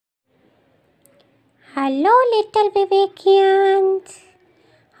Hello, little Vivekanand.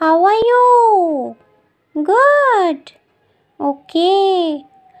 How are you? Good. Okay.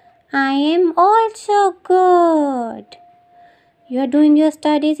 I am also good. You are doing your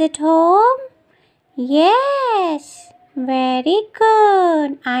studies at home? Yes. Very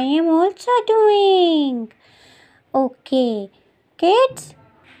good. I am also doing. Okay. Kids,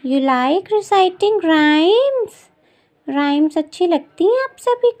 you like reciting rhymes? Rhymes अच्छी लगती हैं आप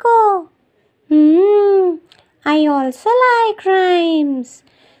सभी को? I also like rhymes.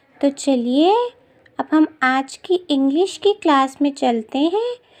 तो चलिए अब हम आज की इंग्लिश की क्लास में चलते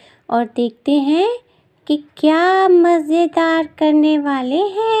हैं और देखते हैं कि क्या मज़ेदार करने वाले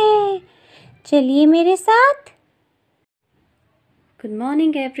हैं। चलिए मेरे साथ। Good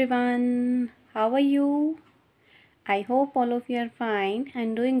morning everyone. How are you? I hope all of you are fine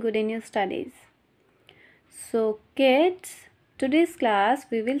and doing good in your studies. So kids, today's class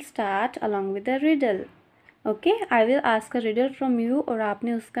we will start along with a riddle. Okay, I will ask a riddle from you और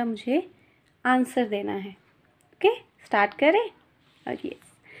आपने उसका मुझे answer देना है. Okay, start करें. और yes.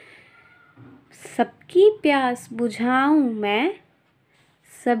 सबकी प्यास बुझाऊं मैं,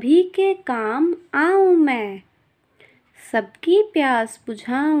 सभी के काम आऊं मैं. सबकी प्यास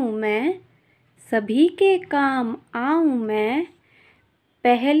बुझाऊं मैं, सभी के काम आऊं मैं.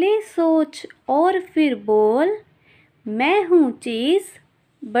 पहले सोच और फिर बोल, मैं हूँ चीज़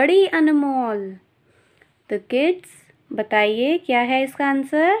बड़ी अनमोल. तो किड्स बताइए क्या है इसका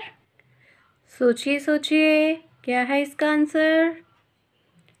आंसर. सोचिए सोचिए क्या है इसका आंसर.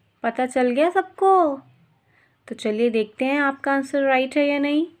 पता चल गया सबको. तो चलिए देखते हैं आपका आंसर राइट है या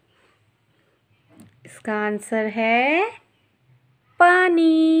नहीं. इसका आंसर है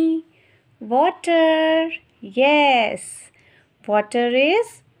पानी. Water. Yes, water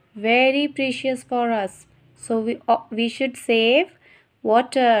is very precious for us. So we should save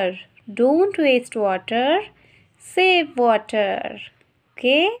water. Don't waste water. Save water.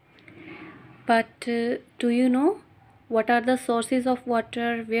 Okay. But do you know what are the sources of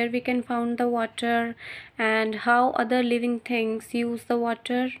water, where we can find the water, and how other living things use the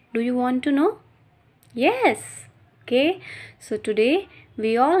water? Do you want to know? Yes. Okay. So today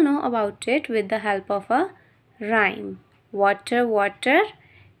we all know about it with the help of a rhyme. Water, water,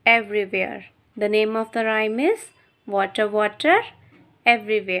 everywhere. The name of the rhyme is Water, water,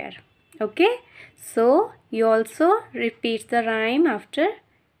 everywhere. Okay. So you also repeat the rhyme after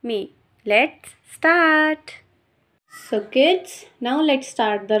me. Let's start. So kids, now let's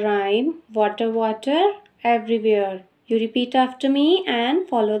start the rhyme. Water, water, everywhere. You repeat after me and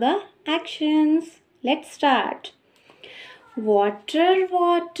follow the actions. Let's start. Water,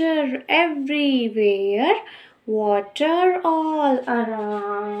 water everywhere, water all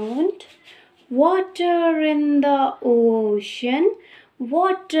around. Water in the ocean,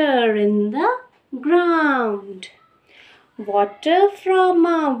 water in the ground. Water from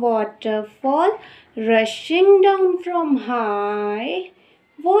a waterfall rushing down from high.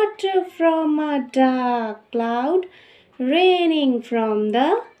 Water from a dark cloud raining from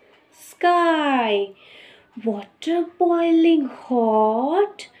the sky. Water boiling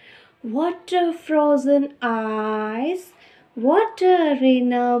hot, water frozen ice, water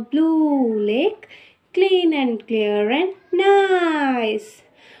in a blue lake, clean and clear and nice.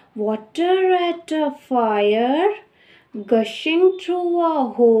 Water at a fire, gushing through a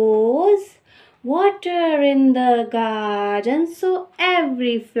hose, water in the garden so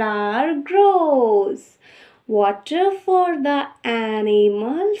every flower grows. Water for the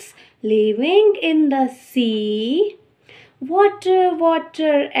animals living in the sea. Water,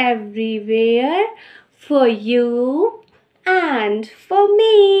 water everywhere for you and for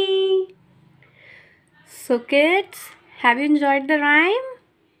me. So kids, have you enjoyed the rhyme?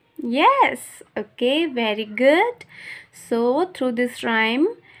 Yes. Okay, very good. So through this rhyme,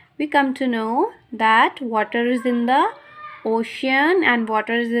 we come to know that water is in the ocean and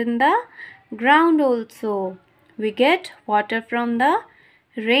water is in the ground also. We get water from the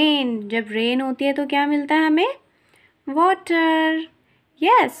rain. जब rain होती है तो क्या मिलता है हमें? Water.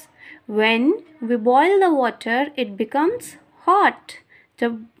 Yes. When we boil the water, it becomes hot.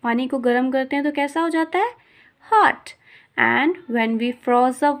 जब पानी को गर्म करते हैं तो कैसा हो जाता है? Hot. And when we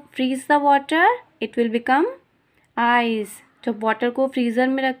freeze the water, it will become ice. जब वाटर को फ्रीज़र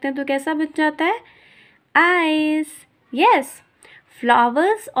में रखते हैं तो कैसा बन जाता है? Ice. Yes.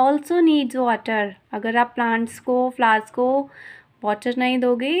 Flowers also needs water. अगर आप plants को, flowers को water नहीं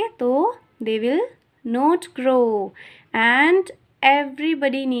दोगे तो they will not grow. And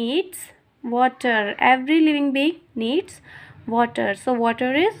everybody needs water. Every living being needs water. So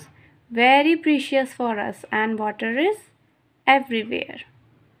water is very precious for us and water is everywhere.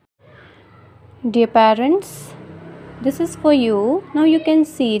 Dear parents, this is for you. Now you can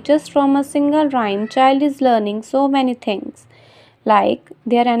see just from a single rhyme, child is learning so many things. Like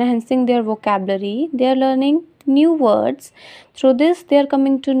they are enhancing their vocabulary, they are learning new words. Through this, they are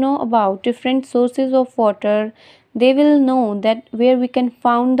coming to know about different sources of water. They will know that where we can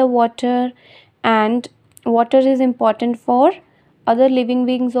find the water, and water is important for other living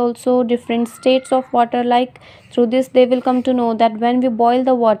beings also, different states of water. Like through this they will come to know that when we boil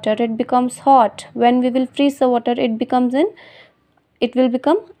the water it becomes hot, when we will freeze the water it will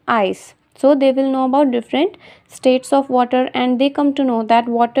become ice. So they will know about different states of water, and they come to know that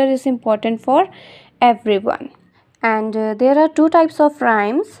water is important for everyone. And there are two types of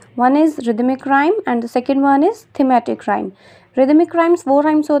rhymes. One is rhythmic rhyme and the second one is thematic rhyme. Rhythmic rhymes वो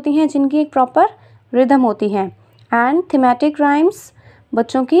rhymes होती हैं जिनकी एक proper rhythm होती है, and thematic rhymes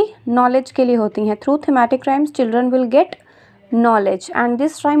बच्चों की knowledge के लिए होती हैं. Through thematic rhymes children will get knowledge. And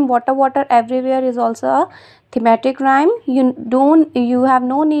this rhyme water water everywhere is also a thematic rhyme. You have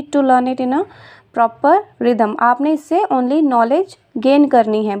no need to learn it in a proper rhythm. आपने इससे only knowledge gain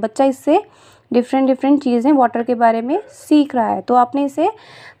करनी है. बच्चा इससे different चीज़ें water के बारे में सीख रहा है, तो आपने इसे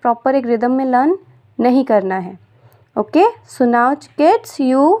प्रॉपर एक रिदम में लर्न नहीं करना है. Okay, so now kids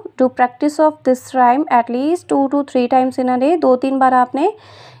you do practice of this rhyme at least 2 to 3 times in a day. 2-3 बार आपने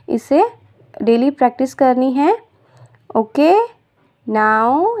इसे डेली प्रैक्टिस करनी है. Okay,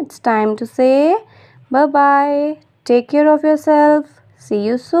 now it's time to से bye bye. Take care of your self. C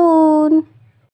you soon.